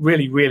tried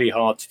really, really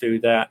hard to do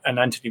that. And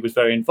Anthony was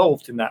very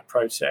involved in that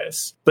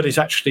process. But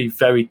it's actually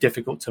very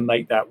difficult to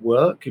make that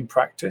work in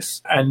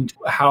practice. And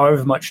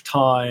however much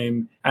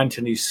time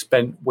Anthony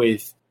spent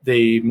with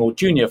the more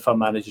junior fund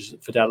managers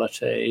at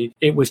Fidelity,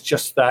 it was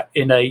just that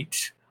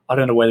innate, I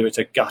don't know whether it's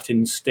a gut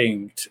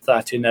instinct,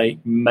 that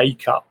innate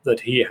makeup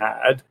that he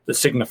had that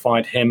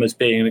signified him as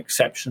being an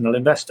exceptional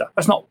investor.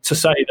 That's not to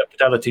say that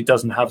Fidelity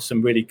doesn't have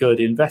some really good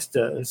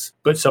investors,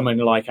 but someone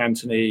like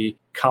Anthony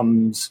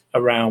comes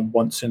around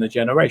once in a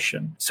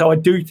generation. So I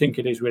do think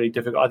it is really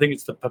difficult. I think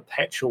it's the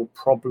perpetual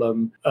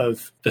problem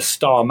of the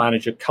star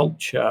manager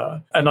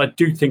culture. And I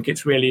do think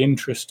it's really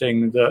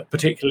interesting that,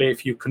 particularly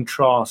if you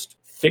contrast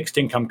fixed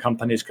income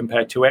companies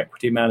compared to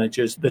equity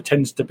managers, there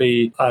tends to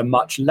be a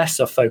much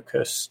lesser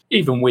focus,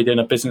 even within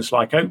a business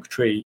like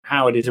Oaktree.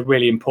 Howard is a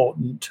really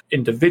important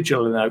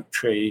individual in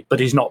Oaktree,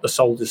 but he's not the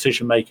sole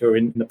decision maker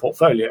in the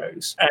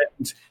portfolios.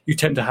 And you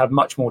tend to have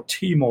much more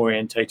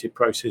team-orientated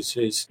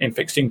processes in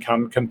fixed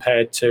income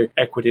compared to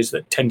equities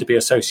that tend to be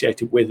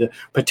associated with a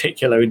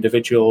particular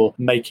individual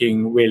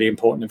making really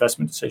important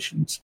investment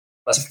decisions.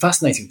 That's a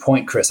fascinating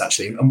point, Chris,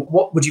 actually. And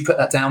what would you put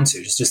that down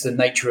to? Just the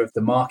nature of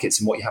the markets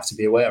and what you have to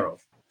be aware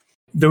of?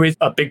 There is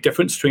a big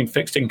difference between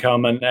fixed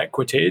income and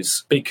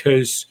equities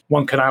because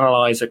one can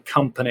analyze a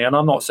company, and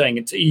I'm not saying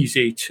it's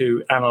easy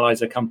to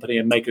analyze a company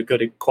and make a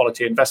good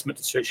quality investment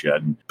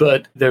decision,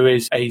 but there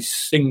is a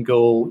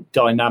single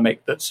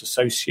dynamic that's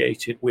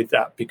associated with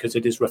that because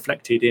it is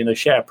reflected in a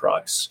share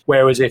price.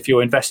 Whereas if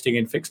you're investing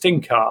in fixed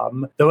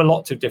income, there are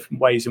lots of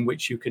different ways in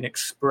which you can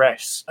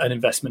express an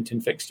investment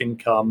in fixed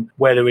income,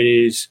 whether it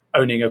is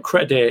owning a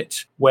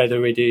credit,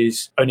 whether it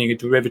is owning a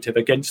derivative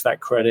against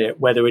that credit,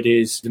 whether it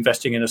is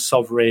investing in a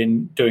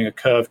sovereign, doing a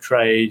curve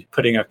trade,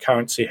 putting a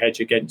currency hedge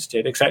against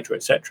it, et cetera,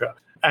 et cetera.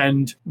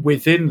 And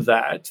within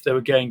that, there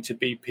are going to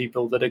be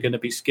people that are going to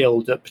be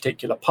skilled at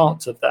particular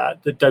parts of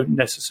that don't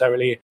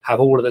necessarily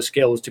have all of the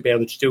skills to be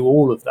able to do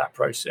all of that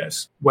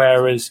process.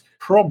 Whereas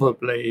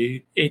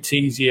probably it's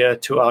easier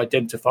to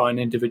identify an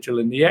individual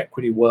in the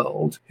equity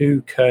world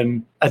who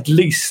can at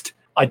least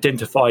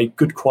identify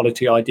good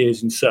quality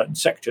ideas in certain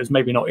sectors,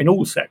 maybe not in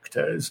all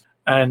sectors,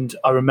 And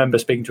I remember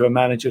speaking to a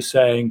manager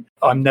saying,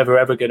 I'm never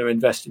ever going to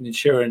invest in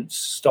insurance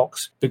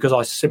stocks because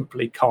I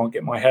simply can't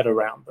get my head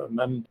around them.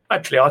 And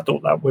actually, I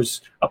thought that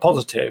was a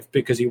positive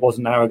because he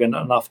wasn't arrogant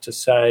enough to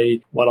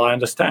say, well, I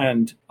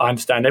understand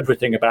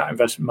everything about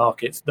investment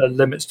markets, the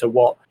limits to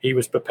what he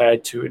was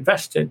prepared to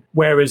invest in.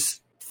 Whereas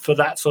for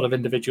that sort of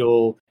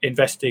individual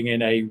investing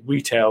in a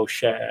retail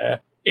share,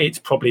 it's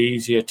probably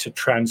easier to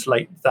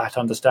translate that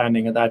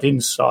understanding and that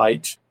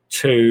insight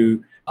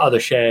to other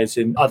shares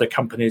in other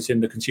companies in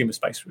the consumer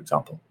space, for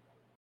example.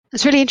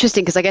 It's really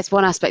interesting because I guess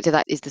one aspect of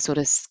that is the sort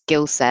of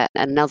skill set,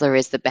 and another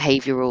is the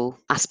behavioural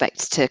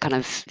aspect to kind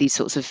of these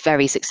sorts of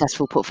very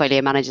successful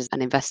portfolio managers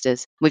and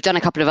investors. We've done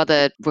a couple of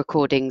other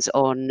recordings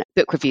on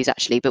book reviews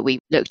actually, but we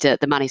looked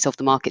at The Man Who Solved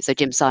the Market, so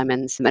Jim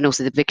Simons, and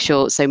also The Big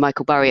Short, so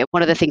Michael Burry.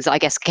 One of the things that I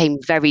guess came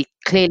very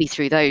clearly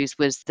through those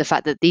was the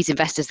fact that these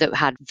investors that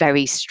had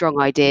very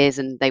strong ideas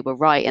and they were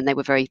right and they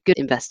were very good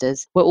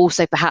investors were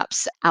also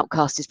perhaps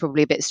outcast is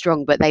probably a bit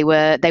strong, but they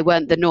weren't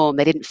the norm.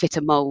 They didn't fit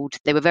a mold.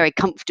 They were very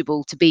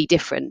comfortable to be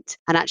different.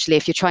 And actually,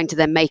 if you're trying to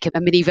then make a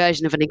mini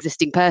version of an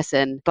existing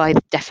person, by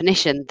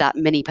definition, that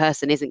mini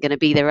person isn't going to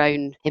be their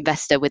own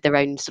investor with their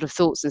own sort of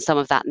thoughts. And some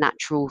of that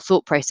natural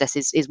thought process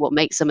is what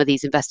makes some of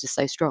these investors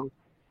so strong.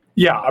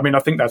 Yeah, I mean, I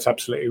think that's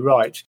absolutely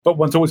right. But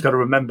one's always got to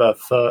remember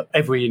for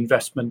every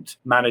investment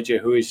manager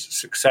who is a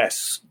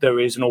success, there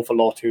is an awful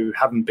lot who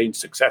haven't been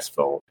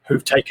successful,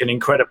 who've taken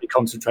incredibly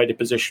concentrated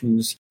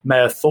positions, may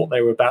have thought they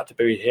were about to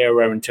be a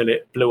hero until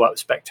it blew up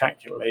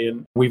spectacularly.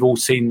 And we've all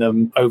seen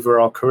them over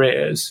our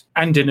careers.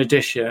 And in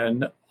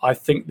addition, I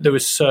think there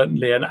is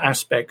certainly an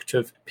aspect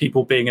of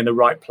people being in the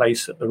right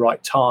place at the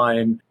right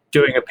time,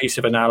 doing a piece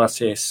of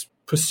analysis,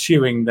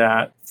 pursuing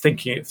that,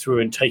 thinking it through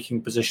and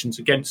taking positions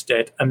against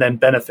it, and then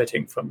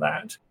benefiting from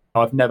that.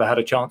 I've never had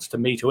a chance to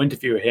meet or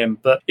interview him,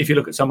 but if you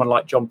look at someone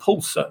like John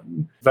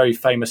Paulson, very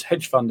famous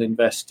hedge fund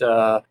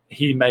investor,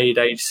 he made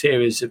a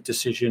series of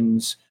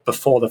decisions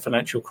before the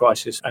financial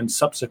crisis and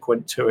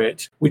subsequent to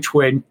it, which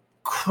were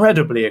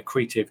incredibly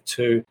accretive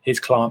to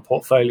his client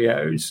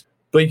portfolios.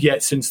 But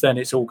yet since then,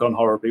 it's all gone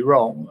horribly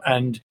wrong.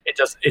 And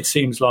it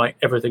seems like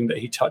everything that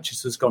he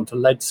touches has gone to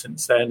lead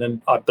since then.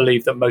 And I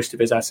believe that most of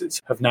his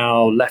assets have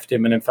now left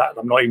him. And in fact,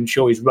 I'm not even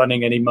sure he's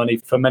running any money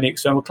for many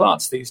external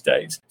clients these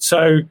days.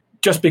 So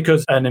just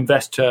because an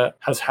investor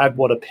has had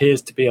what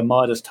appears to be a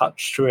Midas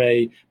touch through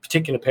a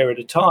particular period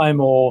of time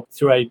or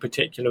through a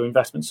particular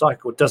investment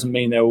cycle doesn't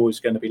mean they're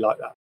always going to be like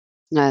that.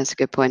 No, that's a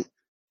good point.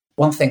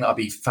 One thing that I'd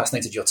be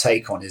fascinated your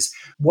take on is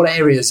what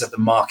areas of the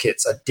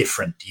markets are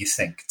different, do you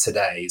think,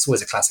 today? It's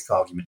always a classic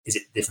argument. Is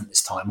it different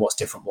this time? What's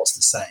different? What's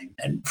the same?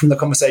 And from the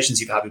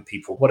conversations you've had with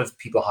people, what have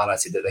people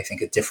highlighted that they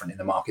think are different in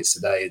the markets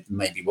today,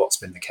 maybe what's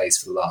been the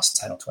case for the last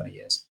 10 or 20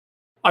 years?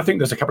 I think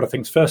there's a couple of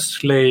things.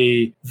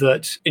 Firstly,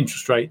 that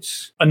interest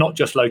rates are not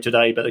just low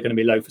today, but they're going to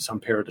be low for some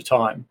period of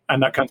time.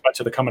 And that comes back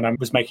to the comment I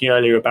was making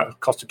earlier about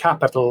cost of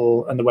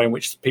capital and the way in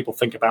which people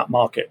think about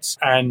markets.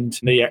 And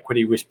the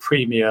equity risk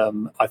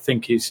premium, I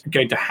think, is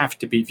going to have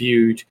to be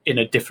viewed in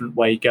a different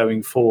way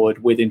going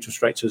forward with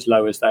interest rates as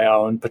low as they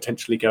are and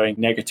potentially going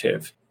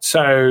negative.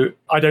 So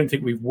I don't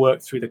think we've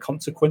worked through the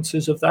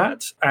consequences of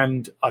that.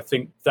 And I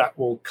think that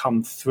will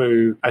come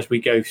through as we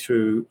go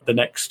through the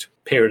next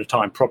period of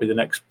time, probably the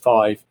next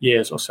 5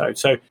 years or so.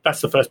 So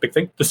that's the first big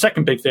thing. The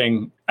second big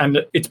thing,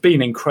 and it's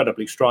been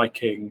incredibly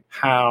striking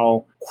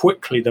how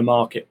quickly the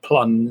market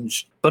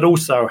plunged, but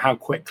also how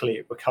quickly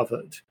it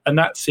recovered. And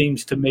that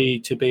seems to me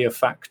to be a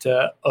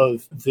factor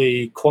of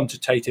the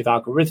quantitative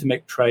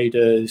algorithmic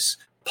traders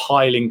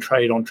piling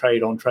trade on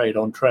trade on trade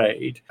on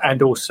trade,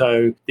 and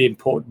also the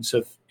importance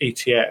of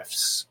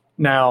ETFs.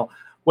 Now,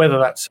 whether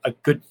that's a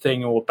good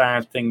thing or a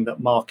bad thing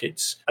that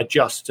markets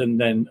adjust and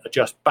then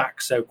adjust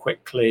back so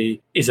quickly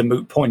is a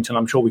moot point, and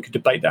I'm sure we could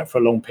debate that for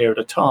a long period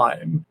of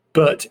time.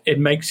 But it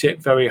makes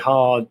it very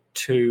hard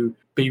to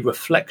be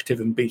reflective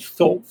and be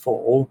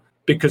thoughtful,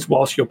 because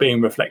whilst you're being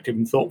reflective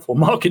and thoughtful,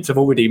 markets have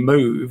already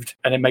moved,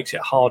 and it makes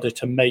it harder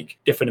to make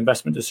different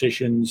investment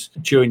decisions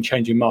during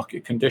changing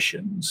market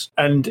conditions.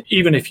 And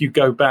even if you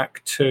go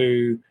back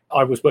to,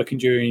 I was working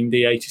during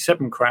the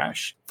 87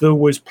 crash, there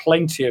was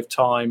plenty of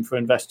time for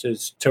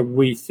investors to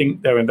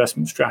rethink their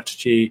investment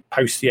strategy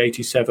post the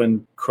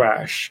 87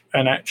 crash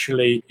and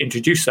actually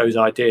introduce those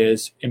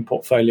ideas in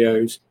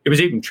portfolios. It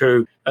was even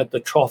true at the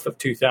trough of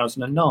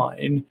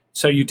 2009.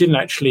 So you didn't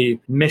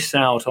actually miss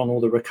out on all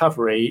the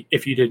recovery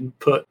if you didn't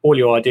put all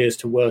your ideas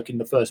to work in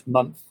the first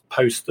month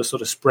post the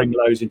sort of spring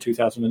lows in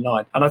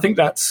 2009. And I think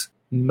that's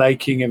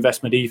making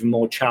investment even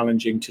more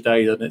challenging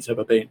today than it's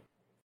ever been.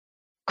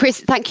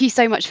 Chris, thank you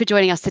so much for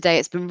joining us today.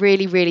 It's been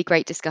really, really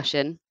great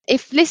discussion.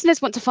 If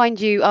listeners want to find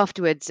you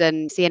afterwards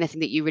and see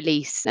anything that you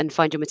release and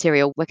find your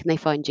material, where can they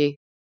find you?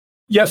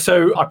 Yeah,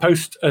 so I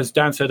post, as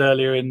Dan said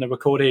earlier in the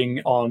recording,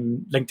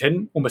 on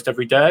LinkedIn almost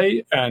every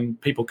day, and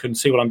people can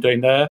see what I'm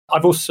doing there.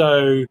 I've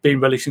also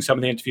been releasing some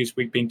of the interviews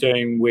we've been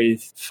doing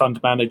with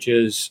fund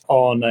managers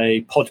on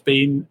a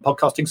Podbean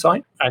podcasting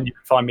site, and you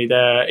can find me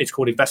there. It's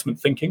called Investment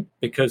Thinking,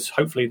 because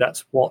hopefully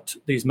that's what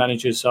these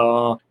managers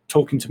are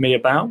talking to me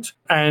about.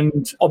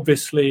 And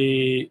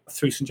obviously,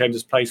 through St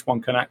James's Place,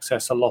 one can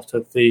access a lot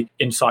of the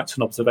insights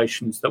and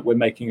observations that we're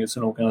making as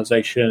an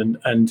organisation,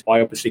 and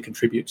I obviously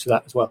contribute to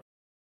that as well.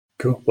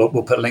 Cool. Well,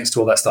 we'll put links to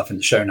all that stuff in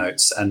the show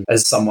notes. And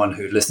as someone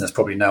who listeners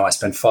probably know, I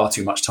spend far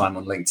too much time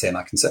on LinkedIn.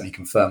 I can certainly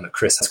confirm that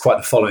Chris has quite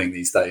the following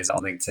these days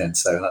on LinkedIn.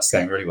 So that's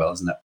going really well,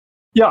 isn't it?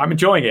 Yeah, I'm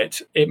enjoying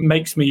it. It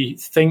makes me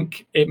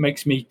think. It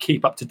makes me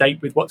keep up to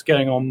date with what's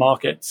going on in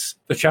markets.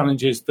 The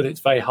challenge is that it's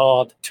very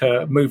hard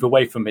to move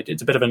away from it.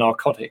 It's a bit of a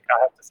narcotic,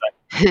 I have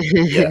to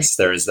say. Yes,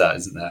 there is that,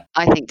 isn't there?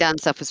 I think Dan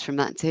suffers from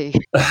that too.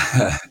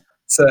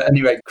 So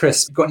anyway,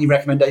 Chris, got any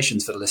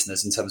recommendations for the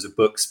listeners in terms of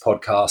books,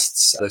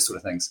 podcasts, those sort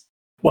of things?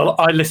 Well,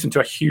 I listen to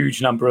a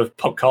huge number of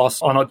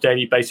podcasts on a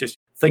daily basis,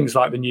 things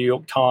like the New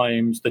York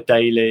Times, the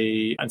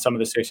Daily, and some of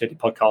the associated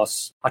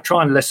podcasts. I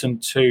try and listen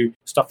to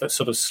stuff that's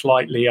sort of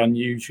slightly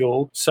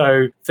unusual.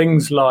 So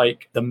things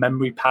like The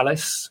Memory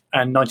Palace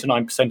and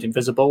 99%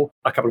 Invisible,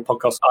 a couple of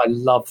podcasts I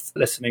love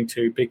listening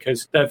to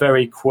because they're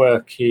very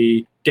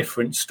quirky,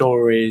 different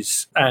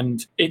stories,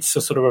 and it's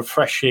a sort of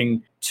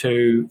refreshing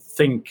to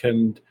think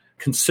and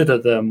consider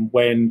them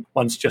when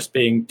one's just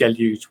being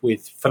deluged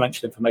with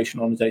financial information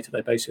on a day-to-day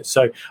basis.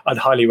 So I'd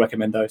highly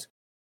recommend those.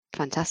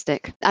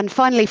 Fantastic. And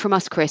finally from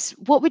us, Chris,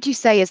 what would you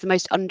say is the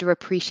most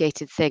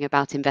underappreciated thing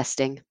about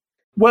investing?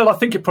 Well, I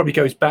think it probably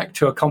goes back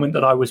to a comment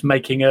that I was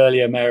making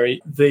earlier,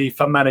 Mary, the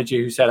fund manager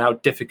who said how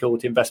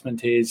difficult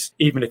investment is,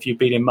 even if you've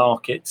been in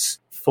markets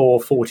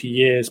for 40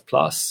 years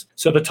plus.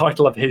 So the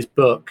title of his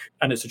book,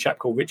 and it's a chap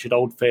called Richard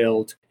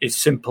Oldfield, is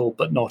Simple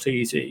But Not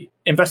Easy.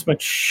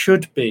 Investment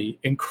should be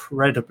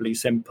incredibly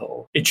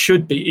simple. It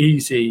should be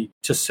easy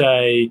to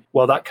say,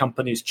 well, that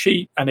company's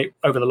cheap and it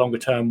over the longer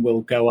term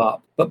will go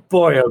up. But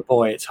boy, oh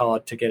boy, it's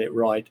hard to get it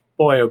right.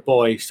 Boy, oh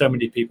boy, so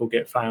many people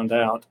get found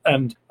out.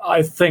 And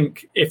I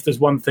think if there's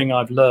one thing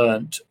I've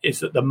learned is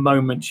that the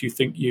moment you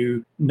think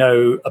you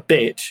know a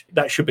bit,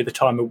 that should be the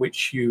time at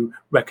which you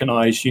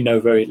recognise you know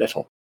very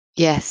little.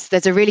 Yes,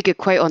 there's a really good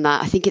quote on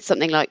that. I think it's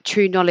something like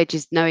true knowledge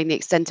is knowing the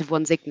extent of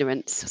one's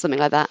ignorance, something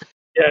like that.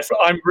 Yes,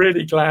 I'm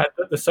really glad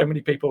that there's so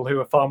many people who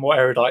are far more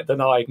erudite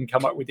than I can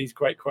come up with these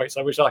great quotes.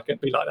 I wish I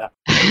could be like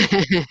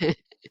that.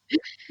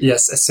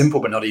 Yes, Simple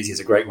But Not Easy is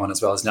a great one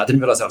as well, isn't it? I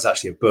didn't realise that was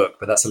actually a book,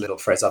 but that's a little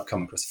phrase I've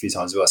come across a few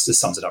times as well. It just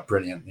sums it up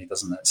brilliantly,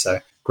 doesn't it? So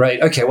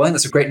great. Okay, well, I think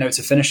that's a great note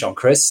to finish on,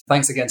 Chris.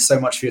 Thanks again so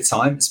much for your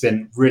time. It's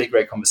been really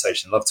great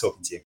conversation. Love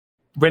talking to you.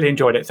 Really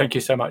enjoyed it. Thank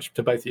you so much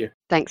to both of you.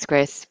 Thanks,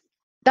 Chris.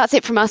 That's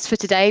it from us for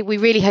today. We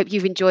really hope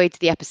you've enjoyed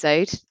the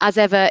episode. As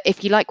ever,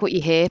 if you like what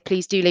you hear,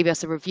 please do leave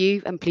us a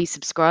review and please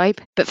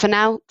subscribe. But for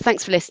now,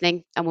 thanks for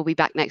listening, and we'll be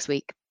back next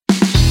week.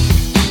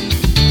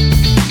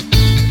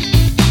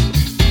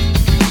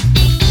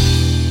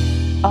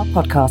 Our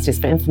podcast is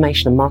for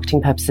information and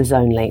marketing purposes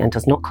only and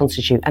does not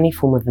constitute any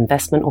form of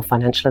investment or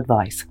financial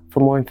advice. For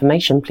more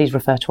information, please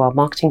refer to our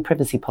marketing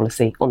privacy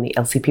policy on the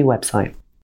LCP website.